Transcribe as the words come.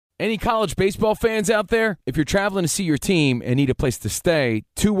Any college baseball fans out there? If you're traveling to see your team and need a place to stay,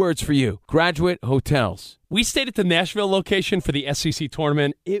 2 words for you: Graduate Hotels. We stayed at the Nashville location for the SEC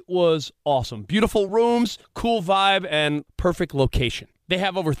tournament. It was awesome. Beautiful rooms, cool vibe, and perfect location. They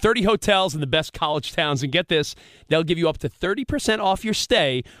have over 30 hotels in the best college towns, and get this, they'll give you up to 30% off your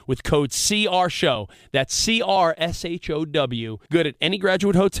stay with code CRSHOW. That's CRSHOW. Good at any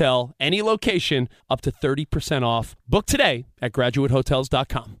Graduate Hotel, any location, up to 30% off. Book today at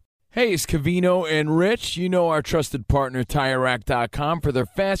graduatehotels.com. Hey, it's Covino and Rich. You know our trusted partner, TireRack.com, for their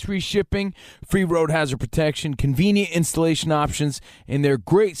fast reshipping, free road hazard protection, convenient installation options, and their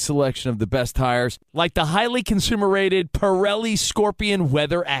great selection of the best tires, like the highly consumer-rated Pirelli Scorpion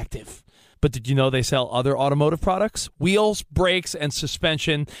Weather Active. But did you know they sell other automotive products? Wheels, brakes, and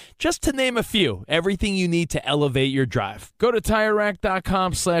suspension, just to name a few. Everything you need to elevate your drive. Go to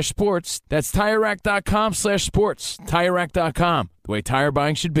TireRack.com/sports. That's TireRack.com/sports. TireRack.com, the way tire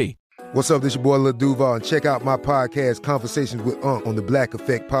buying should be. What's up, this your boy Lil Duval, and check out my podcast, Conversations with Unc, on the Black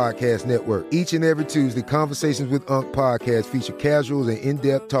Effect Podcast Network. Each and every Tuesday, Conversations with Unc podcast feature casuals and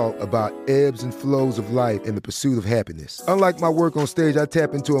in-depth talk about ebbs and flows of life and the pursuit of happiness. Unlike my work on stage, I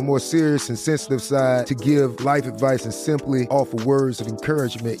tap into a more serious and sensitive side to give life advice and simply offer words of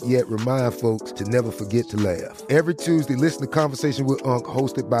encouragement, yet remind folks to never forget to laugh. Every Tuesday, listen to Conversations with Unc,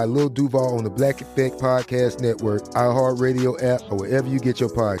 hosted by Lil Duval on the Black Effect Podcast Network, iHeartRadio app, or wherever you get your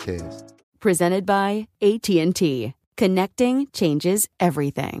podcasts. Presented by AT&T. Connecting changes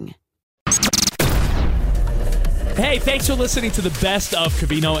everything. Hey, thanks for listening to the Best of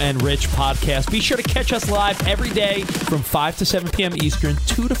Covino and Rich podcast. Be sure to catch us live every day from 5 to 7 p.m. Eastern,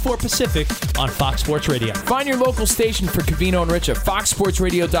 2 to 4 Pacific on Fox Sports Radio. Find your local station for Covino and Rich at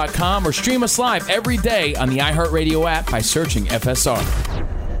foxsportsradio.com or stream us live every day on the iHeartRadio app by searching FSR.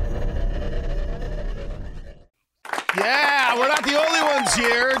 Yeah, we're not the only ones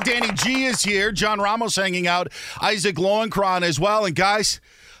here. Danny G is here. John Ramos hanging out. Isaac Lowenkron as well. And guys,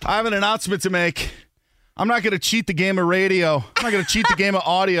 I have an announcement to make. I'm not going to cheat the game of radio. I'm not going to cheat the game of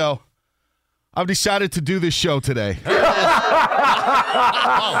audio. I've decided to do this show today.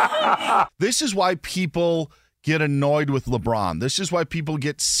 This is why people get annoyed with LeBron. This is why people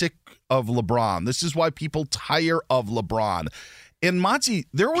get sick of LeBron. This is why people tire of LeBron. And Monty,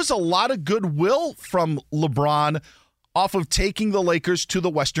 there was a lot of goodwill from LeBron off of taking the Lakers to the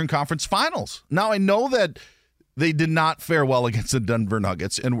Western Conference Finals. Now, I know that they did not fare well against the Denver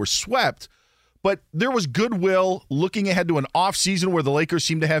Nuggets and were swept, but there was goodwill looking ahead to an offseason where the Lakers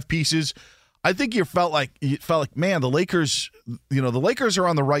seemed to have pieces. I think you felt like, man, the Lakers are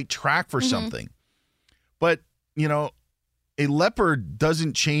on the right track for something. But, a leopard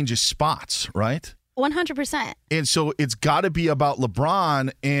doesn't change his spots, right? 100%. And so it's got to be about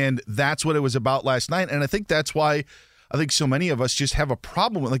LeBron, and that's what it was about last night. And I think that's why I think so many of us just have a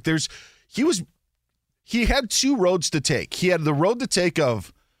problem with, he had 2 roads to take. He had the road to take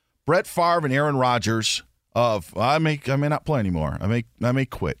of Brett Favre and Aaron Rodgers of I may not play anymore. I may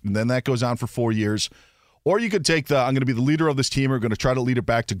quit. And then that goes on for 4 years. Or you could take I'm going to be the leader of this team. We're going to try to lead it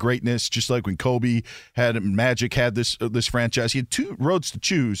back to greatness, just like when Kobe had Magic had this franchise. He had 2 roads to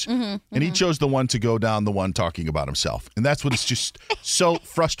choose, and he chose the one to go down, the one talking about himself. And that's what is just so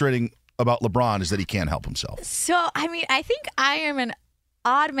frustrating about LeBron, is that he can't help himself. So, I think I am an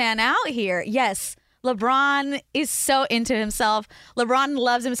odd man out here. Yes, LeBron is so into himself. LeBron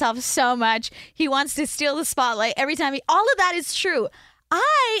loves himself so much. He wants to steal the spotlight every time. All of that is true.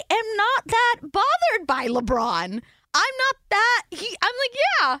 I am not that bothered by LeBron. I'm not that. He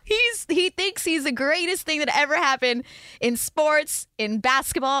thinks he's the greatest thing that ever happened in sports, in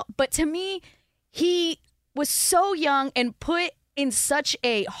basketball. But to me, he was so young and put in such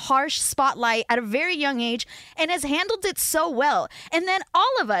a harsh spotlight at a very young age and has handled it so well. And then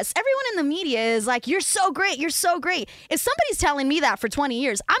all of us, everyone in the media is like, you're so great, you're so great. If somebody's telling me that for 20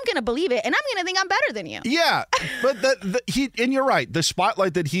 years, I'm going to believe it, and I'm going to think I'm better than you. Yeah, but and you're right. The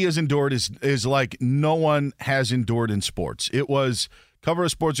spotlight that he has endured is like no one has endured in sports. It was cover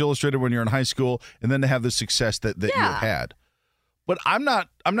of Sports Illustrated when you're in high school, and then to have the success that you had. But I'm not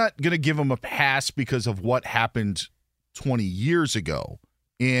going to give him a pass because of what happened 20 years ago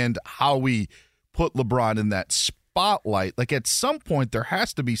and how we put LeBron in that spotlight. Like, at some point there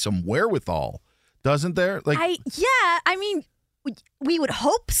has to be some wherewithal, doesn't there? We would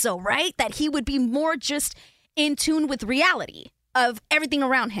hope so, right? That he would be more just in tune with reality of everything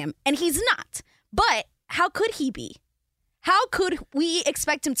around him, and he's not. But how could he be? How could we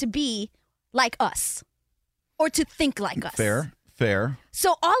expect him to be like us or to think like us? Fair.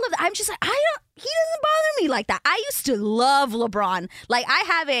 So all of that, I'm just like, he doesn't bother me like that. I used to love LeBron. Like, I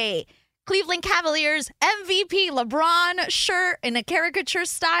have a Cleveland Cavaliers MVP LeBron shirt in a caricature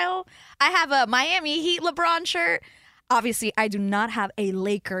style. I have a Miami Heat LeBron shirt. Obviously, I do not have a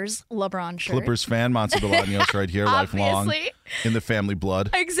Lakers LeBron shirt. Clippers fan, Monty Bolaños right here, lifelong Obviously. in the family blood.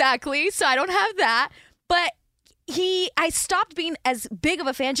 Exactly. So I don't have that. But I stopped being as big of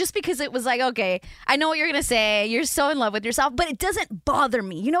a fan just because it was like, okay, I know what you're going to say. You're so in love with yourself, but it doesn't bother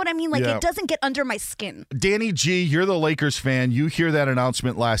me. You know what I mean? Like, Yeah. it doesn't get under my skin. Danny G, you're the Lakers fan. You hear that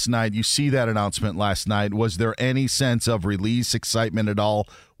announcement last night. You see that announcement last night. Was there any sense of release, excitement at all?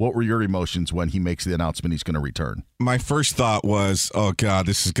 What were your emotions when he makes the announcement he's going to return? My first thought was, oh, God,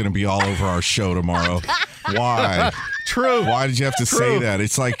 this is going to be all over our show tomorrow. Why? True. Why did you have to say that?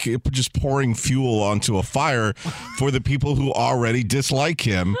 It's like just pouring fuel onto a fire for the people who already dislike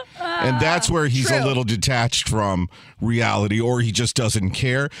him. And that's where he's a little detached from reality, or he just doesn't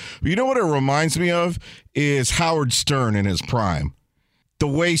care. But you know what it reminds me of is Howard Stern in his prime. The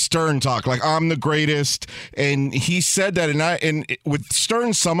way Stern talked, like, I'm the greatest. And he said that, and with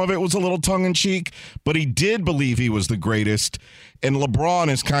Stern, some of it was a little tongue-in-cheek, but he did believe he was the greatest. And LeBron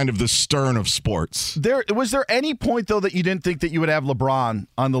is kind of the Stern of sports. Was there any point, though, that you didn't think that you would have LeBron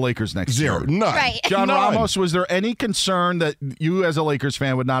on the Lakers next Zero. year? None. Right. John None. Ramos, was there any concern that you as a Lakers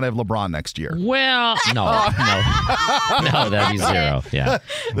fan would not have LeBron next year? Well, no, that'd be zero. Yeah.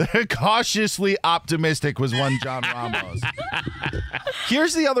 Cautiously optimistic was one John Ramos.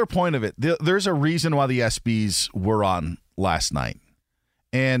 Here's the other point of it. There's a reason why the ESPYs were on last night.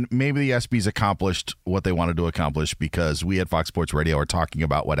 And maybe the ESPYs accomplished what they wanted to accomplish because we at Fox Sports Radio are talking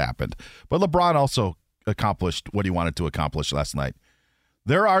about what happened. But LeBron also accomplished what he wanted to accomplish last night.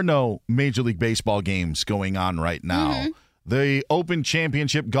 There are no Major League Baseball games going on right now. Mm-hmm. The Open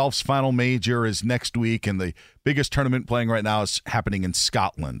Championship Golf's final major is next week, and the biggest tournament playing right now is happening in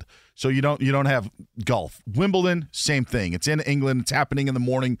Scotland. So you don't have golf. Wimbledon, same thing. It's in England. It's happening in the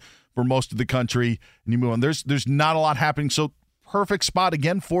morning for most of the country, and you move on. There's not a lot happening. So perfect spot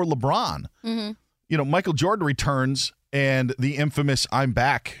again for LeBron. Mm-hmm. You know, Michael Jordan returns, and the infamous "I'm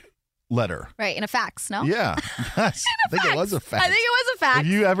back" letter. Right, in a fax, no? Yeah, yes. I think it was a fax. I think it was a fax. Have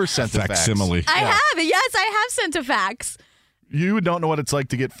you ever sent a fax? Facsimile. I have. Yes, I have sent a fax. You don't know what it's like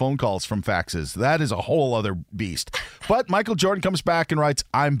to get phone calls from faxes. That is a whole other beast. But Michael Jordan comes back and writes,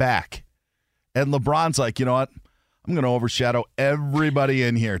 "I'm back." And LeBron's like, you know what? I'm going to overshadow everybody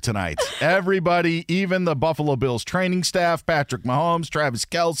in here tonight. Everybody, even the Buffalo Bills training staff, Patrick Mahomes, Travis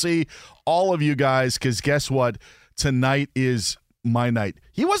Kelce, all of you guys, because guess what? Tonight is my night.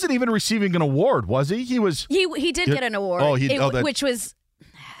 He wasn't even receiving an award, was he? He did get an award. Oh, which was,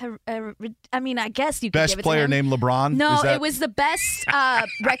 I mean, I guess you could best give it player to him. named LeBron? No, it was the best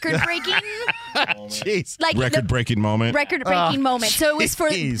record-breaking. Jeez. Like Record-breaking moment. Record-breaking moment. So it was for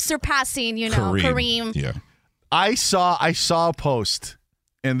jeez. surpassing, Kareem. Yeah. I saw a post,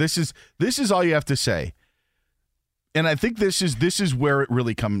 and this is all you have to say. And I think this is where it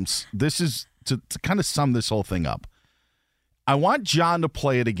really comes. This is to kind of sum this whole thing up. I want John to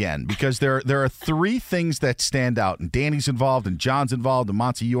play it again because there are three things that stand out, and Danny's involved, and John's involved, and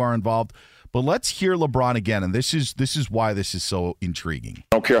Monty, you are involved. But let's hear LeBron again, and this is why this is so intriguing.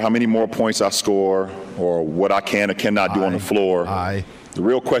 I don't care how many more points I score or what I can or cannot do on the floor. The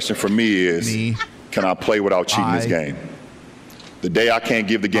real question for me is, can I play without cheating this game? The day I can't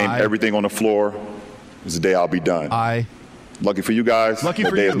give the game everything on the floor is the day I'll be done. Lucky for you guys, that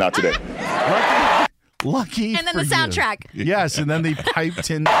day is not today. Lucky And then for the soundtrack. You. Yes, and then the piped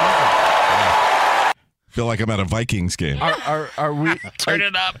in. Feel like I'm at a Vikings game. Are we? Turn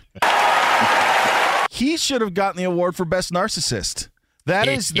it up. He should have gotten the award for best narcissist. That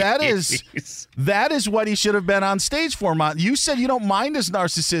is what he should have been on stage for. You said you don't mind his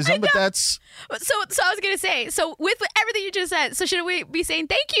narcissism, but that's So I was gonna say. So with everything you just said, so should we be saying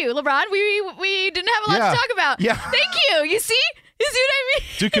thank you, LeBron? We didn't have a lot to talk about. Yeah. Thank you. You see what I mean?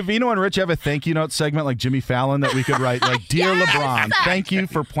 Do Covino and Rich have a thank you note segment like Jimmy Fallon that we could write? Like, dear LeBron, thank you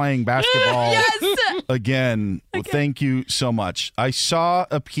for playing basketball again. Well, thank you so much. I saw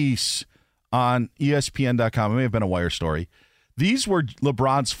a piece on ESPN.com. It may have been a Wire story. These were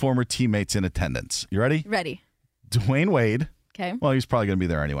LeBron's former teammates in attendance. You ready? Ready. Dwayne Wade. Okay. Well, he's probably going to be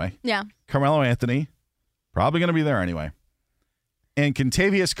there anyway. Yeah. Carmelo Anthony. Probably going to be there anyway. And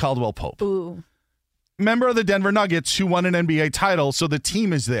Kentavious Caldwell-Pope. Ooh. Member of the Denver Nuggets who won an NBA title, so the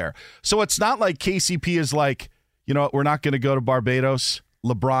team is there. So it's not like KCP is like, you know what, we're not going to go to Barbados.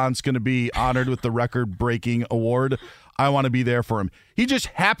 LeBron's going to be honored with the record-breaking award. I want to be there for him. He just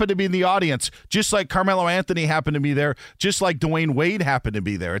happened to be in the audience, just like Carmelo Anthony happened to be there, just like Dwayne Wade happened to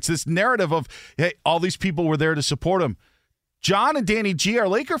be there. It's this narrative of, hey, all these people were there to support him. John and Danny G are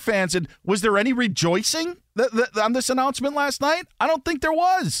Laker fans, and was there any rejoicing on this announcement last night? I don't think there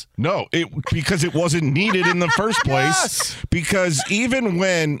was. No, because it wasn't needed in the first place. Yes. Because even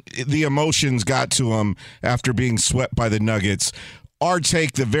when the emotions got to him after being swept by the Nuggets, our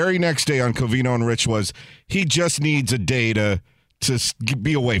take the very next day on Covino and Rich was he just needs a day to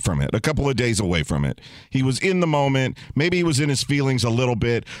be away from it, a couple of days away from it. He was in the moment. Maybe he was in his feelings a little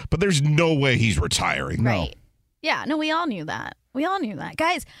bit, but there's no way he's retiring. Right. No. Yeah, no, we all knew that. We all knew that.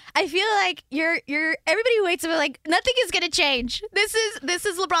 Guys, I feel like you're everybody who waits, like nothing is going to change. This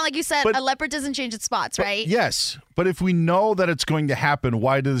is LeBron, like you said, a leopard doesn't change its spots, right? Yes, but if we know that it's going to happen,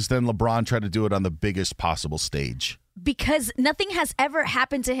 why does then LeBron try to do it on the biggest possible stage? Because nothing has ever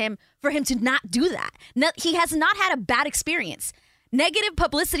happened to him for him to not do that. No, he has not had a bad experience. Negative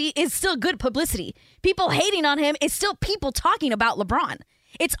publicity is still good publicity. People hating on him is still people talking about LeBron.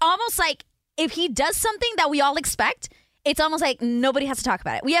 It's almost like if he does something that we all expect, it's almost like nobody has to talk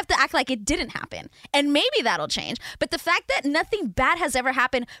about it. We have to act like it didn't happen. And maybe that'll change. But the fact that nothing bad has ever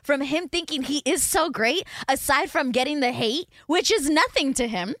happened from him thinking he is so great, aside from getting the hate, which is nothing to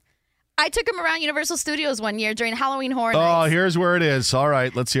him. I took him around Universal Studios one year during Halloween Horror Nights. Oh, here's where it is. All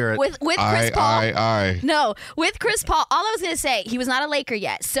right, let's hear it. With Chris Paul. No, with Chris Paul, all I was going to say, he was not a Laker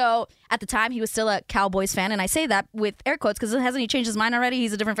yet. So at the time, he was still a Cowboys fan. And I say that with air quotes because hasn't he changed his mind already?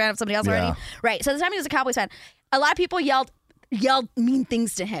 He's a different fan of somebody else already. Right. So at the time, he was a Cowboys fan. A lot of people yelled mean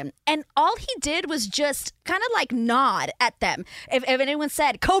things to him. And all he did was just kind of like nod at them. If anyone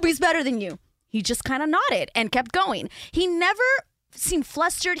said, Kobe's better than you, he just kind of nodded and kept going. He never seemed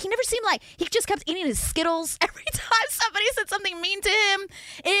flustered. He never seemed like he just kept eating his Skittles every time somebody said something mean to him.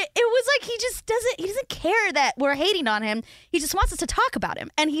 It was like he doesn't care that we're hating on him. He just wants us to talk about him,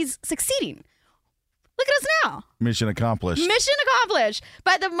 and he's succeeding. Look at us now. Mission accomplished. Mission accomplished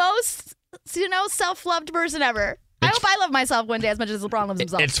by the most self-loved person ever. I hope I love myself one day as much as LeBron loves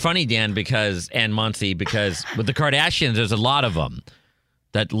himself. It's funny, Dan, and Monty, because with the Kardashians, there's a lot of them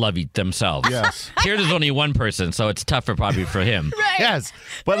that love themselves. Yes. Here there's only one person, so it's tougher probably for him. Right. Yes.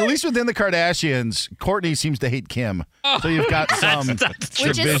 But at least within the Kardashians, Kourtney seems to hate Kim. So you've got some which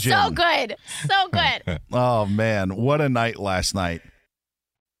division. is so good. So good. Oh, man. What a night last night.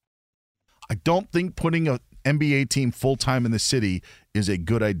 I don't think putting an NBA team full-time in the city is a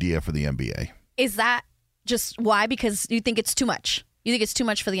good idea for the NBA. Is that just why? Because you think it's too much? You think it's too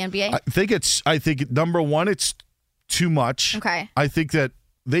much for the NBA? I think number one, it's too much. Okay. I think that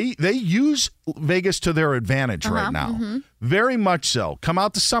they use Vegas to their advantage right now. Mm-hmm. Very much so. Come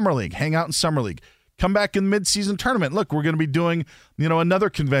out to Summer League. Hang out in Summer League. Come back in mid-season tournament. Look, we're going to be doing,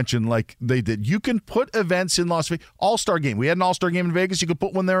 another convention like they did. You can put events in Las Vegas. All-Star game. We had an All-Star game in Vegas. You could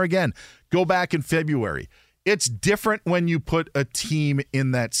put one there again. Go back in February. It's different when you put a team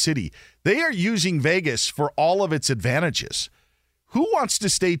in that city. They are using Vegas for all of its advantages. Who wants to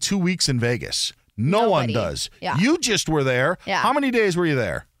stay 2 weeks in Vegas? Nobody. One does. Yeah. You just were there. Yeah. How many days were you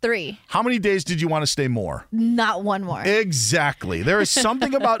there? 3. How many days did you want to stay more? Not one more. Exactly. There is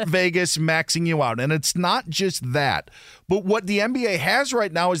something about Vegas maxing you out, and it's not just that. But what the NBA has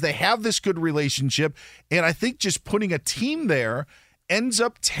right now is they have this good relationship, and I think just putting a team there ends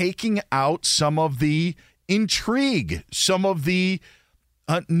up taking out some of the intrigue, some of the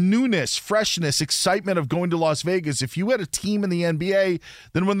newness, freshness, excitement of going to Las Vegas. If you had a team in the NBA,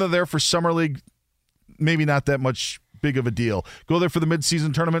 then when they're there for Summer League, maybe not that much big of a deal. Go there for the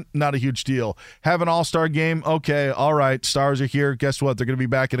midseason tournament, not a huge deal. Have an all-star game, okay, all right, stars are here. Guess what? They're going to be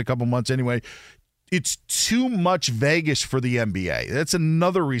back in a couple months anyway. It's too much Vegas for the NBA. That's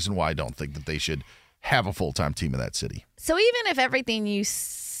another reason why I don't think that they should have a full-time team in that city. So even if everything you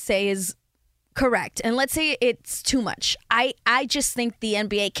say is correct, and let's say it's too much, I just think the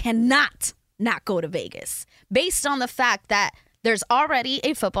NBA cannot not go to Vegas based on the fact that there's already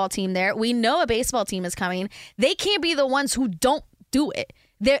a football team there. We know a baseball team is coming. They can't be the ones who don't do it.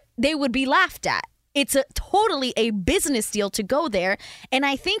 They would be laughed at. It's totally a business deal to go there, and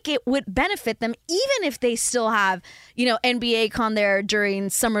I think it would benefit them even if they still have, NBA con there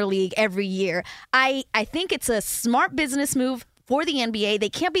during Summer League every year. I think it's a smart business move for the NBA. They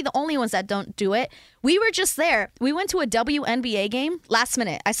can't be the only ones that don't do it. We were just there. We went to a WNBA game last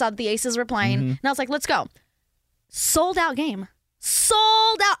minute. I saw that the Aces were playing, and I was like, let's go. Sold out game.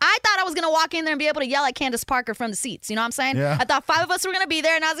 Sold out. I thought I was going to walk in there and be able to yell at Candace Parker from the seats. You know what I'm saying? Yeah. I thought 5 of us were going to be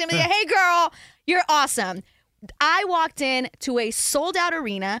there, and I was going to be like, hey, girl, you're awesome. I walked in to a sold-out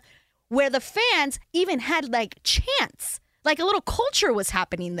arena where the fans even had, chants. A little culture was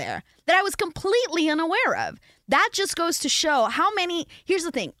happening there that I was completely unaware of. That just goes to show how many... Here's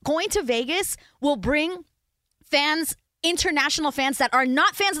the thing. Going to Vegas will bring fans, international fans that are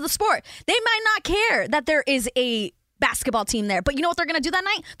not fans of the sport. They might not care that there is a basketball team there. But you know what they're going to do that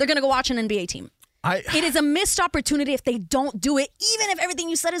night? They're going to go watch an NBA team. It is a missed opportunity if they don't do it, even if everything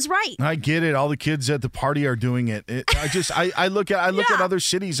you said is right. I get it. All the kids at the party are doing it. I look at other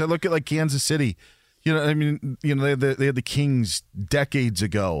cities. I look at like Kansas City. They had the Kings decades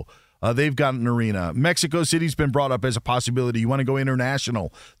ago. They've got an arena. Mexico City's been brought up as a possibility. You want to go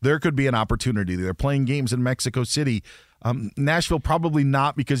international? There could be an opportunity. They're playing games in Mexico City. Nashville probably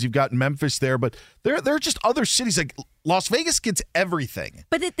not because you've got Memphis there, but there are just other cities. Like Las Vegas gets everything.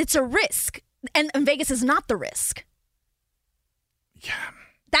 But it's a risk, and Vegas is not the risk. Yeah,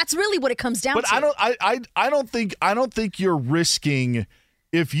 that's really what it comes down to. But I don't think you're risking.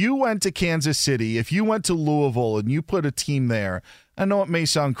 If you went to Kansas City, if you went to Louisville and you put a team there, I know it may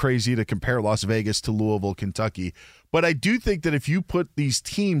sound crazy to compare Las Vegas to Louisville, Kentucky, but I do think that if you put these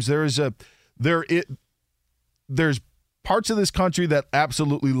teams, there's parts of this country that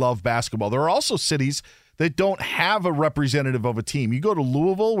absolutely love basketball. There are also cities that don't have a representative of a team. You go to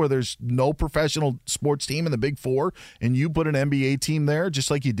Louisville where there's no professional sports team in the Big Four, and you put an NBA team there, just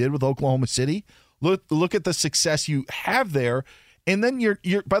like you did with Oklahoma City. Look at the success you have there. And then you're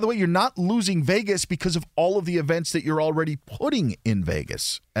by the way, you're not losing Vegas because of all of the events that you're already putting in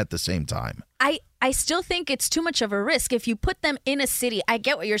Vegas at the same time. I still think it's too much of a risk if you put them in a city. I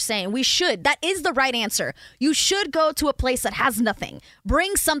get what you're saying. We should. That is the right answer. You should go to a place that has nothing.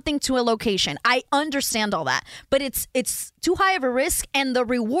 Bring something to a location. I understand all that. But it's too high of a risk, and the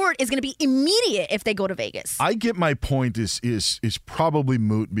reward is going to be immediate if they go to Vegas. I get my point is probably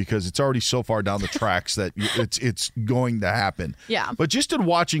moot because it's already so far down the tracks that it's going to happen. Yeah. But just in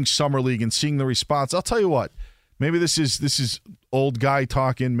watching Summer League and seeing the response, I'll tell you what. Maybe this is old guy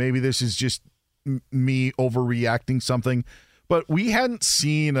talking. Maybe this is just me overreacting something, but we hadn't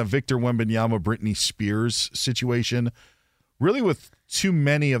seen a Victor Wembanyama, Britney Spears situation really with too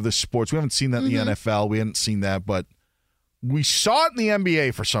many of the sports. We haven't seen that in the NFL. We hadn't seen that, but we saw it in the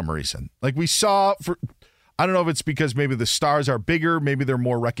NBA for some reason. Like we saw I don't know if it's because maybe the stars are bigger, maybe they're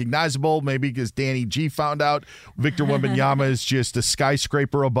more recognizable, maybe because Danny G found out Victor Wembanyama is just a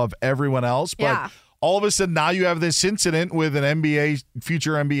skyscraper above everyone else, but all of a sudden now you have this incident with an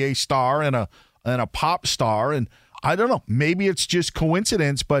future NBA star and a pop star, and I don't know, maybe it's just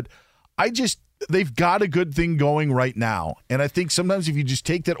coincidence, but they've got a good thing going right now, and I think sometimes if you just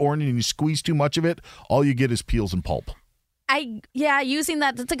take that orange and you squeeze too much of it, all you get is peels and pulp. Using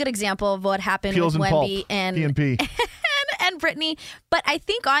that's a good example of what happened peels with and Wemby pulp. and PNP. and Britney, but I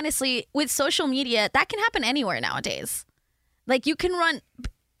think honestly with social media, that can happen anywhere nowadays. Like you can run...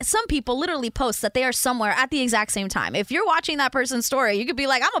 Some people literally post that they are somewhere at the exact same time. If you're watching that person's story, you could be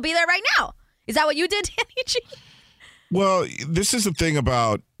like, I'm going to be there right now. Is that what you did, Danny G? Well, this is the thing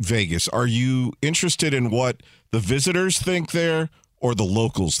about Vegas. Are you interested in what the visitors think there or the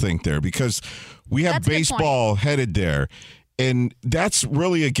locals think there? Because we have baseball headed there. And that's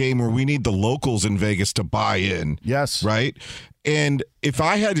really a game where we need the locals in Vegas to buy in. Yes. Right? And if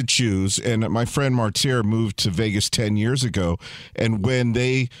I had to choose, and my friend Martyr moved to Vegas 10 years ago, and when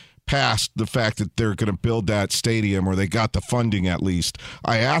they passed the fact that they're going to build that stadium, or they got the funding at least,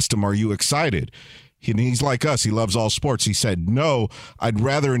 I asked him, are you excited? And he's like us. He loves all sports. He said, no, I'd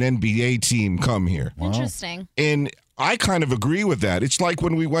rather an NBA team come here. Wow. Interesting. And I kind of agree with that. It's like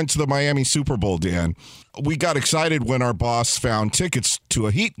when we went to the Miami Super Bowl, Dan. We got excited when our boss found tickets to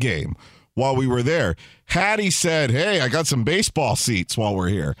a Heat game while we were there. Had he said, hey, I got some baseball seats while we're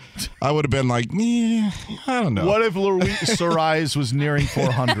here, I would have been like, yeah, I don't know. What if Luis Suarez was nearing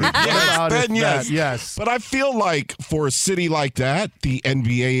 400? Yes. But I feel like for a city like that, the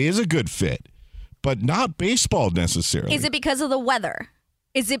NBA is a good fit, but not baseball necessarily. Is it because of the weather?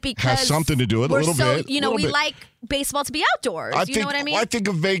 Is it because has something to do with it, a little bit? We like baseball to be outdoors. You know what I mean? I think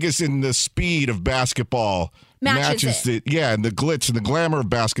of Vegas in the speed of basketball matches it. And the glitz and the glamour of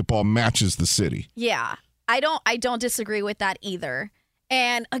basketball matches the city. Yeah, I don't disagree with that either.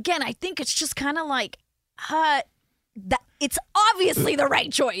 And again, I think it's just kind of like that. It's obviously the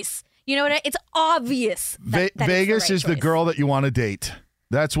right choice. You know what? It's obvious. That Vegas is the choice. girl that you want to date.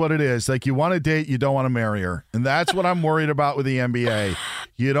 That's what it is. Like, you want to date, you don't want to marry her. And that's what I'm worried about with the NBA.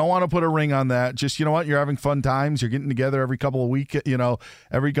 You don't want to put a ring on that. Just, you know what? You're having fun times. You're getting together every couple of weeks,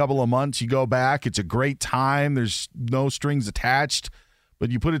 every couple of months. You go back. It's a great time. There's no strings attached.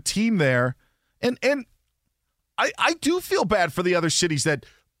 But you put a team there. And I do feel bad for the other cities that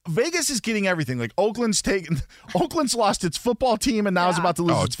Vegas is getting everything. Like Oakland's lost its football team and now is about to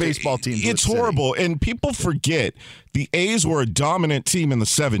lose its baseball team. It's horrible. And people forget the A's were a dominant team in the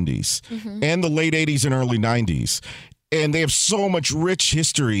 70s and the late 80s and early 90s. And they have so much rich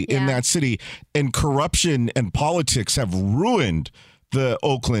history in that city. And corruption and politics have ruined the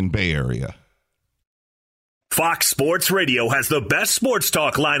Oakland Bay Area. Fox Sports Radio has the best sports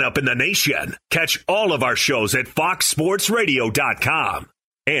talk lineup in the nation. Catch all of our shows at foxsportsradio.com.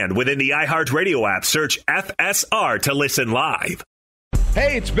 And within the iHeartRadio app, search FSR to listen live.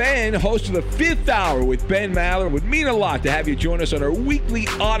 Hey, it's Ben, host of the Fifth Hour with Ben Maller. It would mean a lot to have you join us on our weekly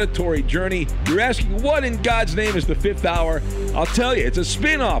auditory journey. You're asking, what in God's name is the Fifth Hour? I'll tell you, it's a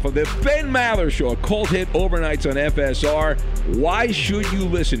spin-off of the Ben Maller Show, a cult hit overnights on FSR. Why should you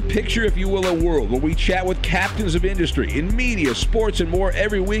listen? Picture, if you will, a world where we chat with captains of industry in media, sports, and more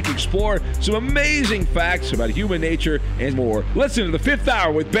every week. Explore some amazing facts about human nature and more. Listen to the Fifth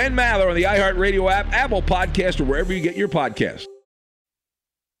Hour with Ben Maller on the iHeartRadio app, Apple Podcast, or wherever you get your podcasts.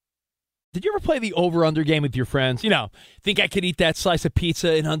 Did you ever play the over-under game with your friends? You know, think I could eat that slice of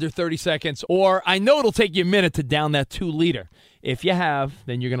pizza in under 30 seconds? Or I know it'll take you a minute to down that 2-liter. If you have,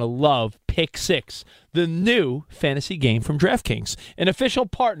 then you're going to love Pick 6, the new fantasy game from DraftKings, an official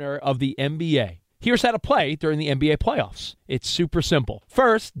partner of the NBA. Here's how to play during the NBA playoffs. It's super simple.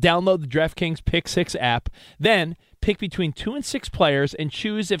 First, download the DraftKings Pick 6 app. Then, pick between 2 and 6 players and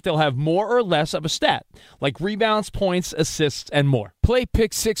choose if they'll have more or less of a stat, like rebounds, points, assists, and more. Play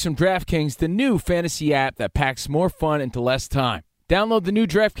Pick 6 from DraftKings, the new fantasy app that packs more fun into less time. Download the new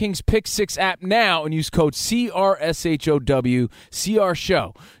DraftKings Pick 6 app now and use code CRSHOW,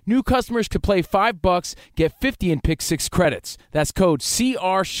 CRSHOW. New customers could play $5, get 50 in Pick 6 credits. That's code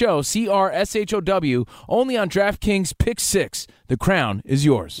CRSHOW, CRSHOW, only on DraftKings Pick 6. The crown is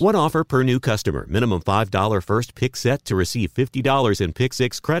yours. One offer per new customer. Minimum $5 first pick set to receive $50 in Pick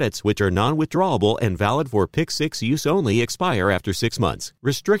 6 credits, which are non-withdrawable and valid for Pick 6 use only. Expire after 6 months.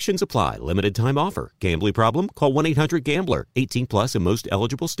 Restrictions apply. Limited time offer. Gambling problem? Call 1-800-GAMBLER. 18 plus in most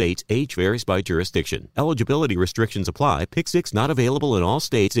eligible states. Age varies by jurisdiction. Eligibility restrictions apply. Pick 6 not available in all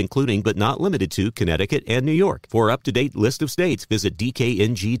states, including but not limited to Connecticut and New York. For up-to-date list of states, visit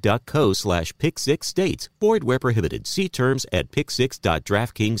dkng.co/pick6states. Void where prohibited. See terms at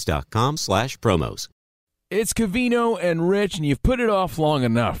pick6.draftkings.com/promos. It's Covino and Rich, and you've put it off long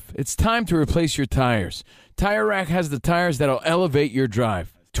enough. It's time to replace your tires. Tire Rack has the tires that'll elevate your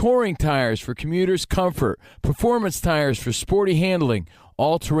drive. Touring tires for commuters' comfort, performance tires for sporty handling,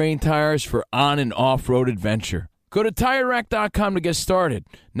 all-terrain tires for on- and off-road adventure. Go to TireRack.com to get started.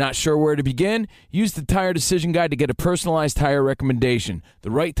 Not sure where to begin? Use the Tire Decision Guide to get a personalized tire recommendation.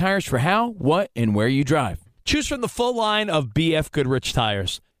 The right tires for how, what, and where you drive. Choose from the full line of BF Goodrich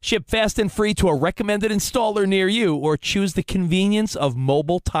tires. Ship fast and free to a recommended installer near you, or choose the convenience of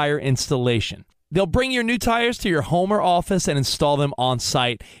mobile tire installation. They'll bring your new tires to your home or office and install them on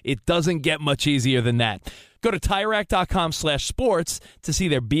site. It doesn't get much easier than that. Go to TireRack.com/sports to see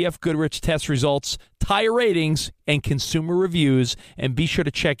their BF Goodrich test results, tire ratings, and consumer reviews, and be sure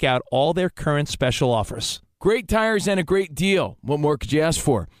to check out all their current special offers. Great tires and a great deal. What more could you ask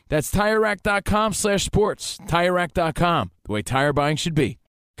for? That's TireRack.com/sports. TireRack.com, the way tire buying should be.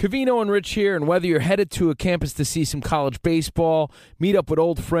 Covino and Rich here, and whether you're headed to a campus to see some college baseball, meet up with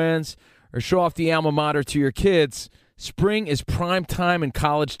old friends, or show off the alma mater to your kids, spring is prime time in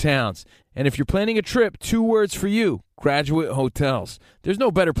college towns. And if you're planning a trip, 2 words for you: Graduate Hotels. There's no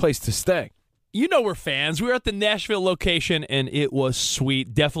better place to stay. You know we're fans. We were at the Nashville location, and it was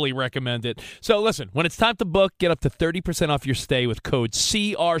sweet. Definitely recommend it. So listen, when it's time to book, get up to 30% off your stay with code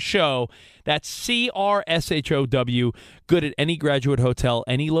CRSHOW. That's CRSHOW. Good at any Graduate Hotel,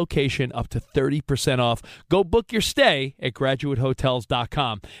 any location, up to 30% off. Go book your stay at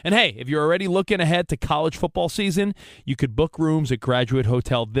graduatehotels.com. And hey, if you're already looking ahead to college football season, you could book rooms at Graduate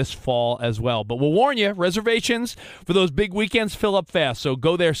Hotel this fall as well. But we'll warn you, reservations for those big weekends fill up fast, so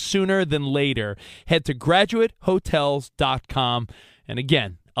go there sooner than later. Head to graduatehotels.com. And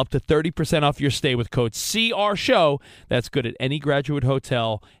again, up to 30% off your stay with code CRSHOW. That's good at any Graduate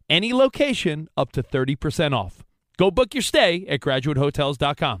Hotel, any location, up to 30% off. Go book your stay at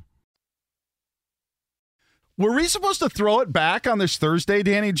graduatehotels.com. Were we supposed to throw it back on this Thursday,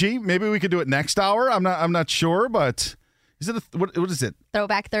 Danny G? Maybe we could do it next hour. I'm not sure, but is it what is it?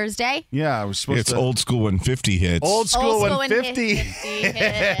 Throwback Thursday? Yeah, I was supposed It's to. old school when 50 hits. Old school when 50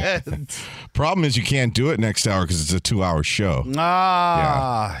 hits. Problem is you can't do it next hour because it's a 2-hour show.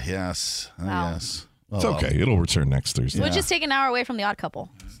 Yes. Wow. Yes. It's okay. It'll return next Thursday. We'll just take an hour away from the Odd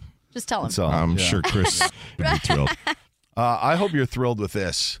Couple. Just tell him. I'm sure Chris would be thrilled. I hope you're thrilled with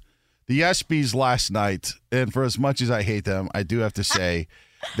this. The ESPYs last night, and for as much as I hate them, I do have to say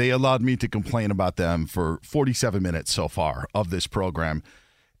they allowed me to complain about them for 47 minutes so far of this program.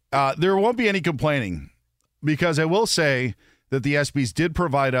 There won't be any complaining because I will say that the ESPYs did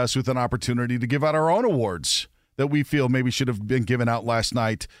provide us with an opportunity to give out our own awards that we feel maybe should have been given out last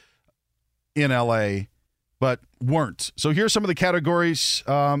night in LA but weren't. So here's some of the categories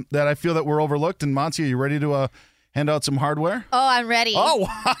that I feel that were overlooked. And Monty, are you ready to hand out some hardware? Oh, I'm ready. Oh,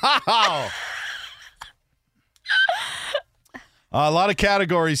 wow. A lot of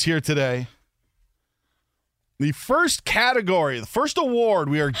categories here today. The first category, the first award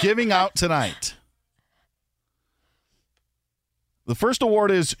we are giving out tonight. The first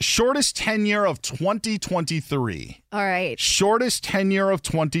award is Shortest Tenure of 2023. All right. Shortest Tenure of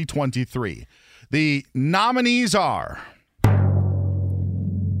 2023. The nominees are...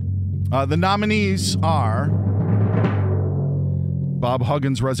 Bob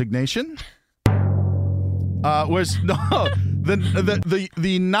Huggins' resignation.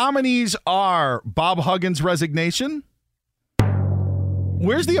 The nominees are Bob Huggins' resignation.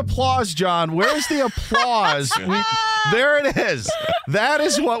 Where's the applause, John? Where's the applause? There it is. That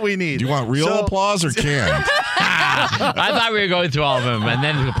is what we need. Do you want real applause or canned? I thought we were going through all of them and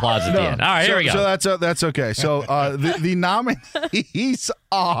then the applause at the end. All right, here we go. So that's okay. So the nominees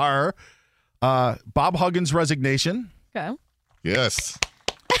are Bob Huggins' resignation. Okay. Yes.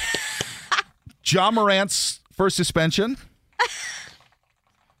 John Morant's first suspension.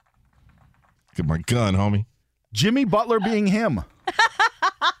 Get my gun, homie. Jimmy Butler being him.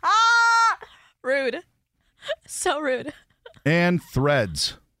 Rude. So rude. And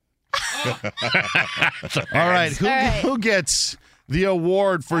Threads. All right. Who gets the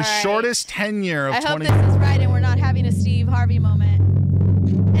award for shortest tenure of 20? I hope this is right and we're not having a Steve Harvey moment.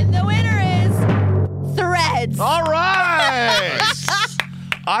 And the winner is Threads. All right.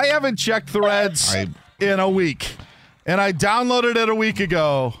 I haven't checked Threads in a week, and I downloaded it a week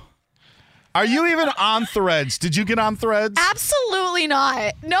ago. Are you even on Threads? Did you get on Threads? Absolutely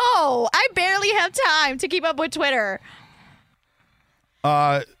not. No, I barely have time to keep up with Twitter.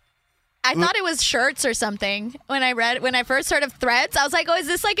 I thought it was shirts or something. When I first heard of Threads, I was like, "Oh, is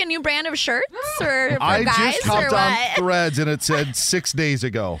this like a new brand of shirts or for I guys just or hopped on what?" Threads and it said 6 days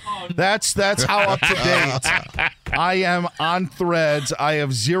ago. That's how up to date I am on Threads. I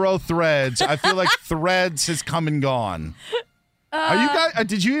have 0 threads. I feel like Threads has come and gone. Are you guys?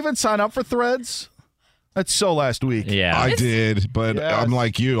 Did you even sign up for Threads? That's so last week. Yeah, I did, but I'm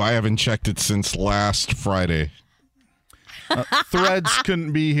like you. I haven't checked it since last Friday. Threads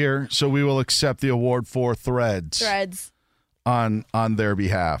couldn't be here, so we will accept the award for Threads on their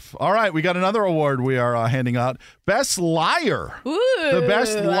behalf. All right, we got another award we are handing out. Best Liar. Ooh. The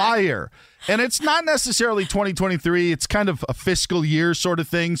Best Liar. And it's not necessarily 2023. It's kind of a fiscal year sort of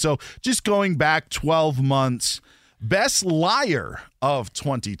thing. So just going back 12 months. Best Liar of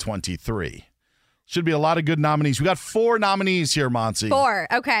 2023. Should be a lot of good nominees. We got 4 nominees here, Monty. 4.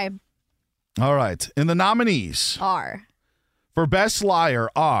 Okay. All right. And the nominees for Best Liar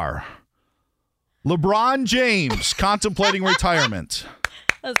are LeBron James contemplating retirement.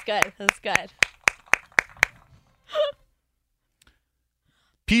 That's good. That's good.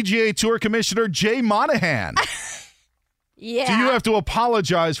 PGA Tour Commissioner Jay Monahan. Yeah. Do you have to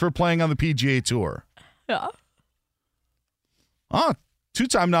apologize for playing on the PGA Tour? Yeah.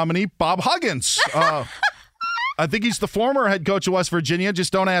 2-time nominee Bob Huggins. I think he's the former head coach of West Virginia.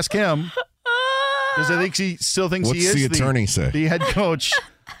 Just don't ask him. Because I think he still thinks he is What's the attorney say? The head coach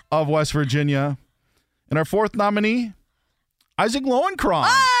of West Virginia. And our 4th nominee, Isaac Lowenkron.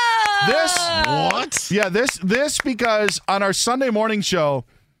 This because on our Sunday morning show,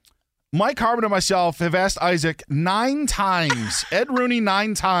 Mike Harbin and myself have asked Isaac 9 times, Ed Rooney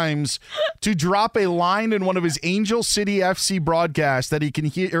 9 times, to drop a line in one of his Angel City FC broadcasts that you can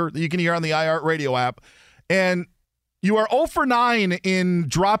hear on the iHeartRadio app. And you are 0 for 9 in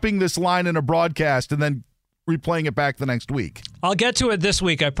dropping this line in a broadcast and then replaying it back the next week. I'll get to it this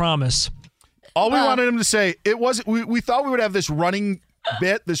week, I promise. All we wanted him to say, it wasn't. We thought we would have this running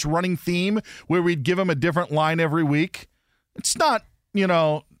bit, this running theme, where we'd give him a different line every week. It's not,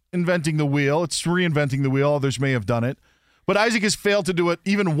 inventing the wheel. It's reinventing the wheel. Others may have done it. But Isaac has failed to do it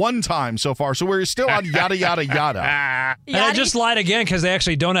even one time so far, so we're still on yada, yada, yada. And I just lied again because they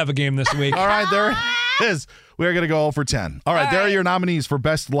actually don't have a game this week. All right, there it is. We're going to go 0 for 10. All right, there are your nominees for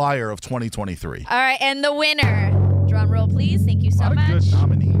Best Liar of 2023. All right, and the winner. Drum roll, please. Thank you so much. Good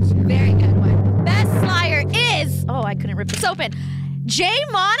nominees here. Very good one. Best Liar is, I couldn't rip this open, Jay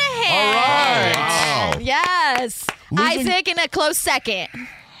Monahan. All right. Wow. Yes. Isaac in a close second.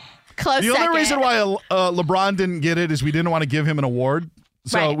 The only reason why LeBron didn't get it is we didn't want to give him an award.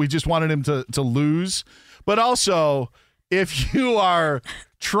 So we just wanted him to lose. But also, if you are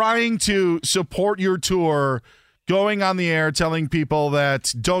trying to support your tour, going on the air telling people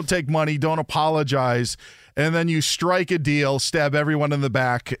that don't take money, don't apologize, and then you strike a deal, stab everyone in the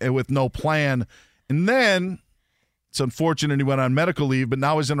back with no plan, and then It's unfortunate he went on medical leave, but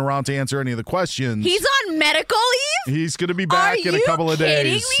now isn't around to answer any of the questions. He's on medical leave? He's going to be back in a couple of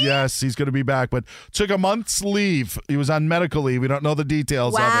days. Me? Yes, he's going to be back, but took a month's leave. He was on medical leave. We don't know the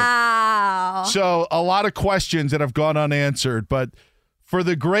details of it. Wow. So a lot of questions that have gone unanswered, but for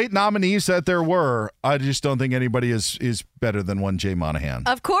the great nominees that there were, I just don't think anybody is better than one Jay Monahan.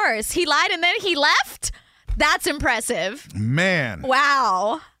 Of course. He lied and then he left? That's impressive. Man.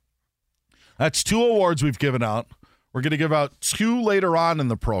 Wow. That's 2 awards we've given out. We're going to give out 2 later on in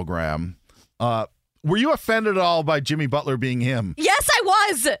the program. Were you offended at all by Jimmy Butler being him? Yes, I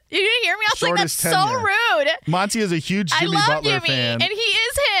was. You didn't hear me? I was like, that's Shortest tenure. so rude. Monty is a huge Jimmy I love Butler Jimmy, fan. and he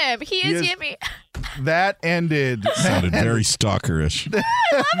is him. He is Jimmy. That ended. Sounded very stalkerish.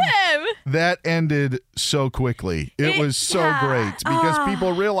 I love him. That ended so quickly. It was so great because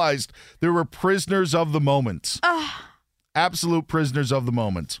people realized there were prisoners of the moment. Absolute prisoners of the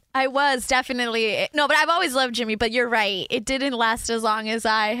moment. I was definitely. No, but I've always loved Jimmy, but you're right. It didn't last as long as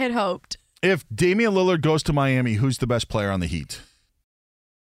I had hoped. If Damian Lillard goes to Miami, who's the best player on the Heat?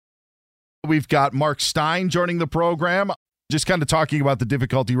 We've got Mark Stein joining the program. Just kind of talking about the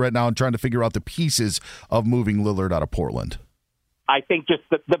difficulty right now and trying to figure out the pieces of moving Lillard out of Portland. I think just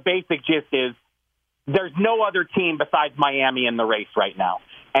the basic gist is there's no other team besides Miami in the race right now.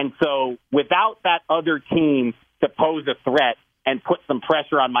 And so without that other team to pose a threat and put some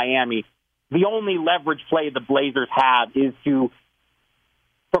pressure on Miami, the only leverage play the Blazers have is to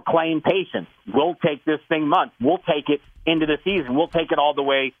proclaim patience. We'll take this thing months. We'll take it into the season. We'll take it all the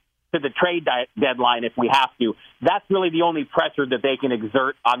way to the trade deadline if we have to. That's really the only pressure that they can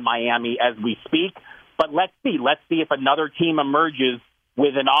exert on Miami as we speak. But let's see. Let's see if another team emerges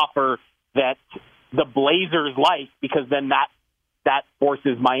with an offer that the Blazers like, because then that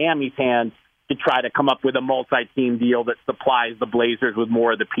forces Miami's hand to try to come up with a multi-team deal that supplies the Blazers with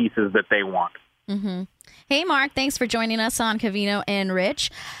more of the pieces that they want. Mm-hmm. Hey, Mark, thanks for joining us on Covino and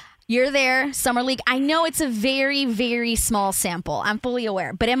Rich. You're there, Summer League. I know it's a very, very small sample. I'm fully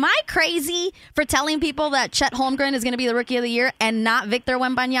aware. But am I crazy for telling people that Chet Holmgren is going to be the Rookie of the Year and not Victor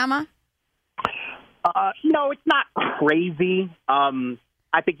Wembanyama? No, it's not crazy.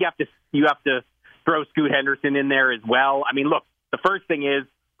 I think you have to throw Scoot Henderson in there as well. I mean, look, the first thing is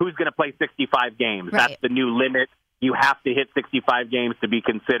who's going to play 65 games. Right. That's the new limit. You have to hit 65 games to be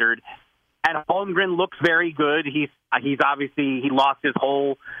considered. And Holmgren looks very good. He's obviously he lost his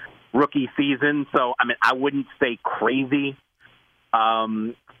whole rookie season, so I mean I wouldn't say crazy,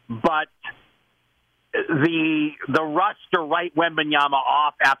 but the rush to write Wembanyama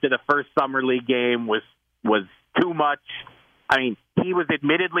off after the first summer league game was too much. I mean, he was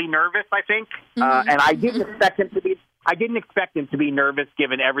admittedly nervous, I think, and I didn't expect him to be. I didn't expect him to be nervous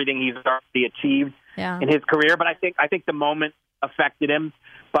given everything he's already achieved in his career. But I think the moment affected him.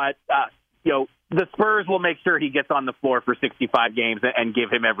 But the Spurs will make sure he gets on the floor for 65 games and give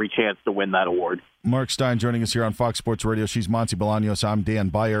him every chance to win that award. Mark Stein joining us here on Fox Sports Radio. She's Monty Bolaños. I'm Dan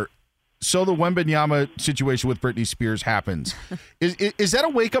Beyer. So the Wembanyama situation with Britney Spears happens. Is that a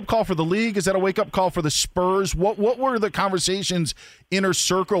wake-up call for the league? Is that a wake-up call for the Spurs? What were the conversations inner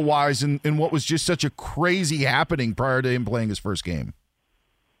circle-wise in what was just such a crazy happening prior to him playing his first game?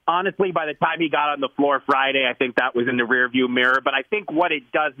 Honestly, by the time he got on the floor Friday, I think that was in the rearview mirror. But I think what it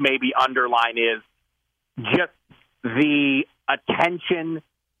does maybe underline is just the attention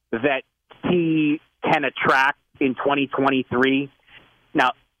that he can attract in 2023.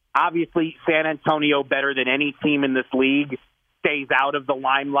 Now, obviously, San Antonio, better than any team in this league, stays out of the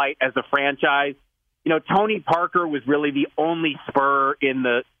limelight as a franchise. Tony Parker was really the only Spur in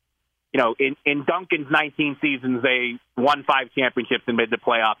the in Duncan's 19 seasons, they won 5 championships and made the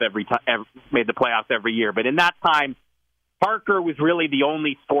playoffs every year. But in that time, Parker was really the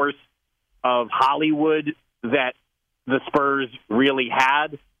only source of Hollywood that the Spurs really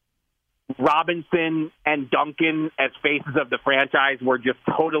had. Robinson and Duncan, as faces of the franchise, were just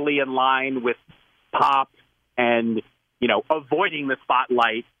totally in line with Pop and avoiding the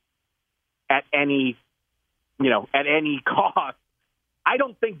spotlight at any cost. I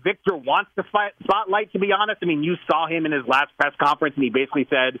don't think Victor wants the spotlight, to be honest. I mean, you saw him in his last press conference, and he basically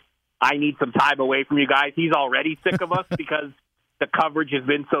said, I need some time away from you guys. He's already sick of us because the coverage has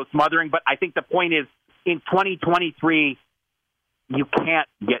been so smothering. But I think the point is, in 2023, you can't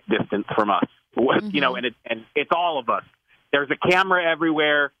get distance from us. Mm-hmm. And it's all of us. There's a camera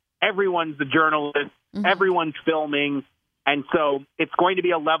everywhere. Everyone's a journalist. Mm-hmm. Everyone's filming. And so it's going to be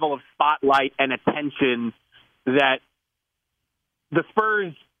a level of spotlight and attention that the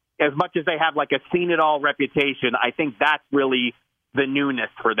Spurs, as much as they have like a seen-it-all reputation, I think that's really the newness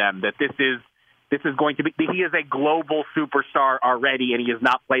for them, that this is going to be – he is a global superstar already, and he has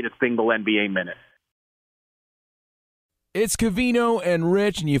not played a single NBA minute. It's Covino and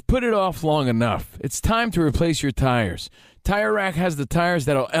Rich, and you've put it off long enough. It's time to replace your tires. Tire Rack has the tires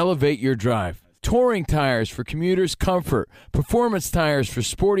that'll elevate your drive. Touring tires for commuters' comfort, performance tires for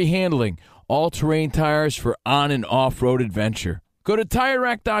sporty handling, all-terrain tires for on- and off-road adventure. Go to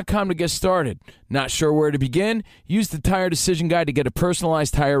TireRack.com to get started. Not sure where to begin? Use the Tire Decision Guide to get a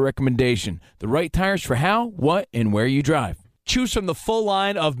personalized tire recommendation. The right tires for how, what, and where you drive. Choose from the full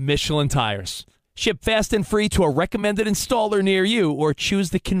line of Michelin tires. Ship fast and free to a recommended installer near you, or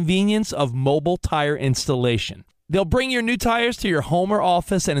choose the convenience of mobile tire installation. They'll bring your new tires to your home or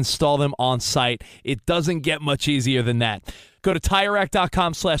office and install them on site. It doesn't get much easier than that. Go to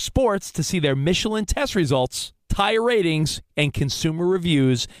TireRack.com/sports to see their Michelin test results, tire ratings, and consumer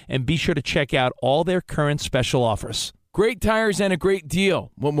reviews, and be sure to check out all their current special offers. Great tires and a great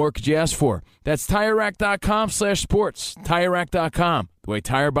deal. What more could you ask for? That's TireRack.com/sports. TireRack.com, the way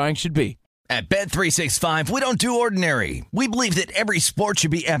tire buying should be. At Bet365, we don't do ordinary. We believe that every sport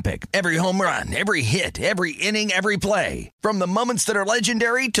should be epic. Every home run, every hit, every inning, every play. From the moments that are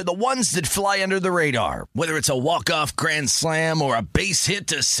legendary to the ones that fly under the radar. Whether it's a walk-off grand slam or a base hit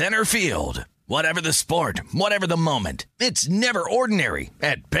to center field. Whatever the sport, whatever the moment. It's never ordinary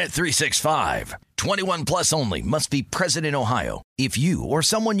at Bet365. 21 plus only. Must be present in Ohio. If you or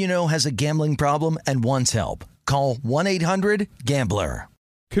someone you know has a gambling problem and wants help, call 1-800-GAMBLER.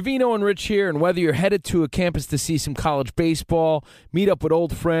 Covino and Rich here, and whether you're headed to a campus to see some college baseball, meet up with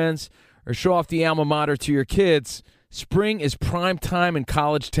old friends, or show off the alma mater to your kids, spring is prime time in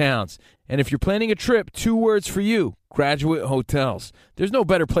college towns. And if you're planning a trip, 2 words for you: Graduate Hotels. There's no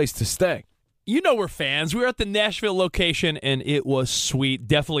better place to stay. You know we're fans. We were at the Nashville location, and it was sweet.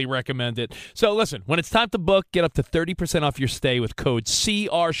 Definitely recommend it. So listen, when it's time to book, get up to 30% off your stay with code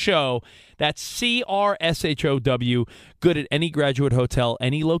CRSHOW. That's CRSHOW. Good at any Graduate Hotel,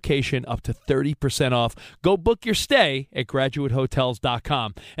 any location, up to 30% off. Go book your stay at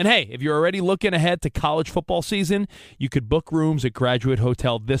graduatehotels.com. And hey, if you're already looking ahead to college football season, you could book rooms at Graduate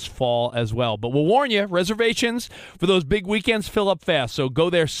Hotel this fall as well. But we'll warn you, reservations for those big weekends fill up fast, so go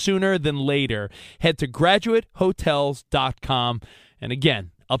there sooner than later. Head to graduatehotels.com. And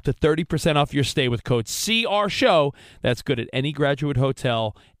again, up to 30% off your stay with code CRSHOW. That's good at any Graduate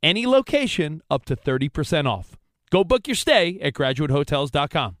Hotel, any location, up to 30% off. Go book your stay at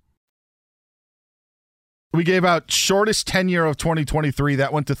graduatehotels.com. We gave out shortest tenure of 2023.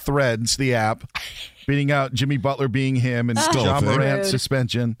 That went to Threads, the app, beating out Jimmy Butler being him and John Morant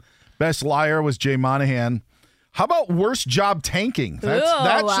suspension. Best liar was Jay Monahan. How about worst job tanking? That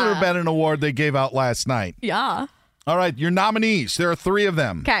should have been an award they gave out last night. Yeah. All right, your nominees. There are 3 of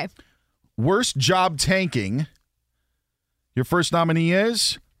them. Okay. Worst job tanking. Your first nominee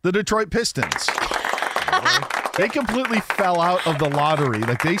is the Detroit Pistons. They completely fell out of the lottery.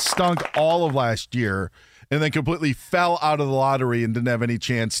 Like, they stunk all of last year and then completely fell out of the lottery and didn't have any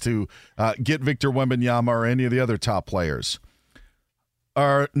chance to get Victor Wembanyama or any of the other top players.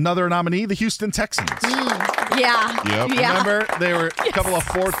 Another nominee, the Houston Texans. Yeah. Yep. Yeah. Remember, they were a couple of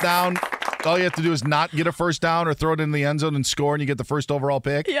fourth down. All you have to do is not get a first down or throw it in the end zone and score, and you get the first overall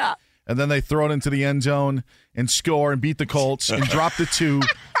pick. Yeah. And then they throw it into the end zone and score and beat the Colts and drop the 2.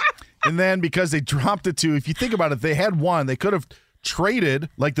 And then because they dropped the 2, if you think about it, they had 1. They could have traded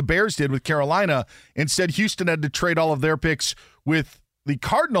like the Bears did with Carolina. Instead, Houston had to trade all of their picks with the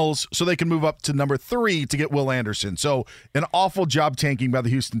Cardinals so they can move up to number 3 to get Will Anderson. So an awful job tanking by the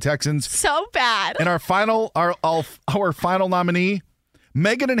Houston Texans. So bad. And our final nominee,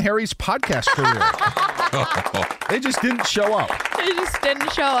 Meghan and Harry's podcast career. They just didn't show up. They just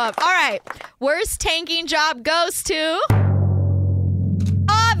didn't show up. All right. Worst tanking job goes to,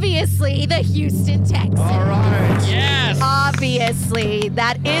 obviously, the Houston Texans. All right. Yes. Obviously.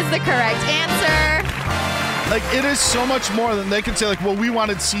 That is the correct answer. Like, it is so much more than they can say, like, well, we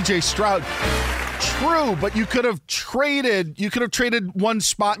wanted CJ Stroud. True, but you could have traded one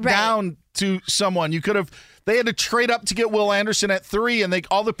spot down to someone. They had to trade up to get Will Anderson at 3, and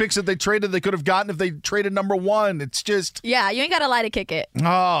all the picks that they traded, they could have gotten if they traded number 1. It's just... Yeah, you ain't got to lie to kick it.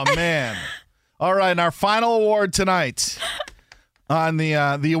 Oh, man. All right, and our final award tonight on the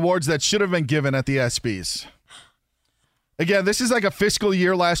awards that should have been given at the ESPYs. Again, this is like a fiscal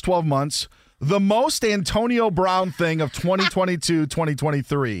year, last 12 months. The most Antonio Brown thing of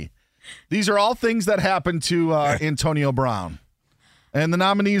 2022-2023. These are all things that happened to Antonio Brown. And the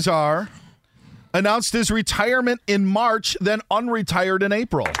nominees are... announced his retirement in March, then unretired in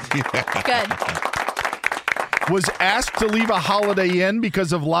April. Good. Was asked to leave a Holiday Inn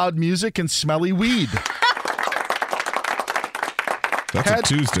because of loud music and smelly weed. That's a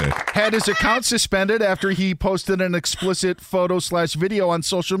Tuesday. Had his account suspended after he posted an explicit photo/video on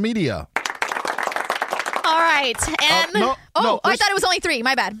social media. All right. right. And no, I thought it was only 3.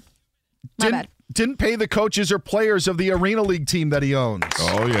 My bad. Didn't pay the coaches or players of the Arena League team that he owns.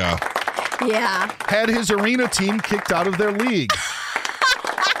 Oh, yeah. Yeah. Had his arena team kicked out of their league.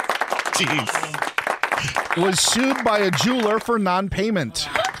 Jeez. Was sued by a jeweler for non-payment.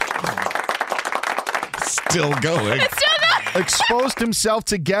 Still going. It's still going. Exposed himself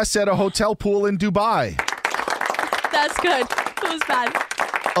to guests at a hotel pool in Dubai. That's good. It was bad.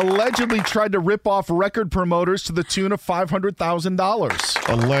 Allegedly tried to rip off record promoters to the tune of $500,000.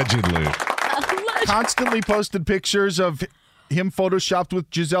 Allegedly. Constantly posted pictures of him photoshopped with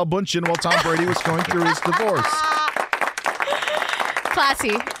Gisele Bündchen while Tom Brady was going through his divorce.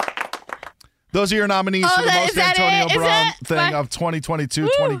 Classy. Those are your nominees for the most Antonio Brown thing What? of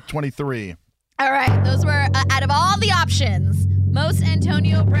 2022-2023. All right. Those were, out of all the options, most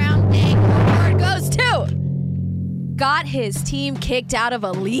Antonio Brown thing award goes to got his team kicked out of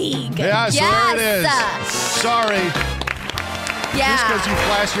a league. Yeah, so there it is. Sorry. Yeah. Just because you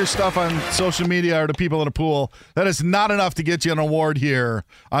flash your stuff on social media or to people in a pool, that is not enough to get you an award here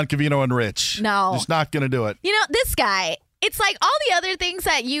on Covino and Rich. No. Just not going to do it. You know, this guy, it's like all the other things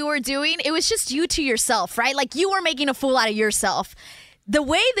that you were doing, it was just you to yourself, right? Like you were making a fool out of yourself. The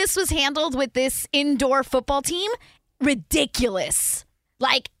way this was handled with this indoor football team, ridiculous.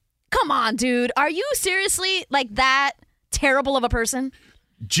 Like, come on, dude. Are you seriously like that terrible of a person?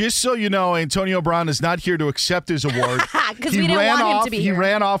 Just so you know, Antonio Brown is not here to accept his award. Because we didn't want him to be here. He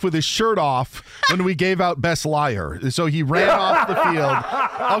ran off with his shirt off when we gave out Best Liar. So he ran off the field.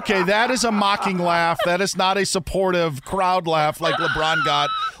 Okay, that is a mocking laugh. That is not a supportive crowd laugh like LeBron got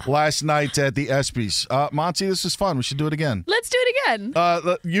last night at the ESPYs. Monty, this is fun. We should do it again. Let's do it again.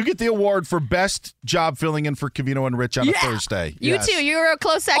 You get the award for best job filling in for Covino and Rich on a Thursday. You too. You were a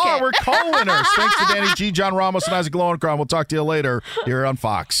close second. Oh, we're co-winners. Thanks to Danny G, John Ramos, and Isaac Lowenkron. We'll talk to you later here on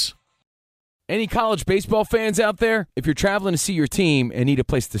Fox. Any college baseball fans out there? If you're traveling to see your team and need a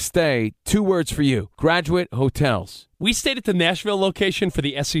place to stay, 2 words for you: Graduate Hotels. We stayed at the Nashville location for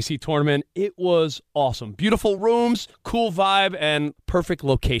the SEC tournament. It was awesome. Beautiful rooms, cool vibe, and perfect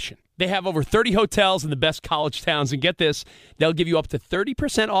location. They have over 30 hotels in the best college towns. And get this, they'll give you up to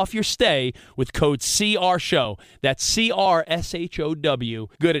 30% off your stay with code CRSHOW. That's CRSHOW.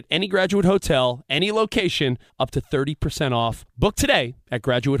 Good at any Graduate Hotel, any location, up to 30% off. Book today at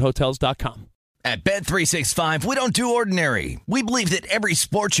graduatehotels.com. At Bet365, we don't do ordinary. We believe that every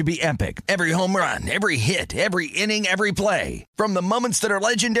sport should be epic. Every home run, every hit, every inning, every play. From the moments that are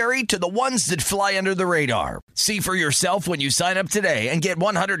legendary to the ones that fly under the radar. See for yourself when you sign up today and get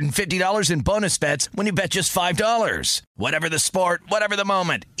 $150 in bonus bets when you bet just $5. Whatever the sport, whatever the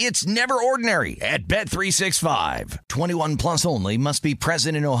moment, it's never ordinary at Bet365. 21 plus only. Must be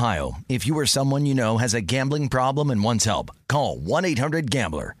present in Ohio. If you or someone you know has a gambling problem and wants help, call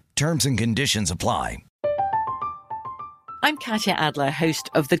 1-800-GAMBLER. Terms and conditions apply. I'm Katya Adler, host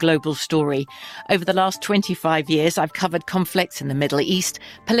of The Global Story. Over the last 25 years, I've covered conflicts in the Middle East,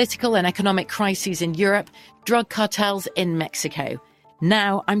 political and economic crises in Europe, drug cartels in Mexico.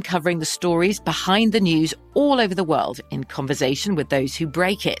 Now I'm covering the stories behind the news all over the world in conversation with those who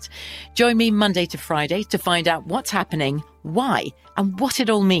break it. Join me Monday to Friday to find out what's happening, why, and what it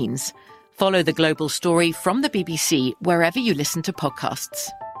all means. Follow The Global Story from the BBC wherever you listen to podcasts.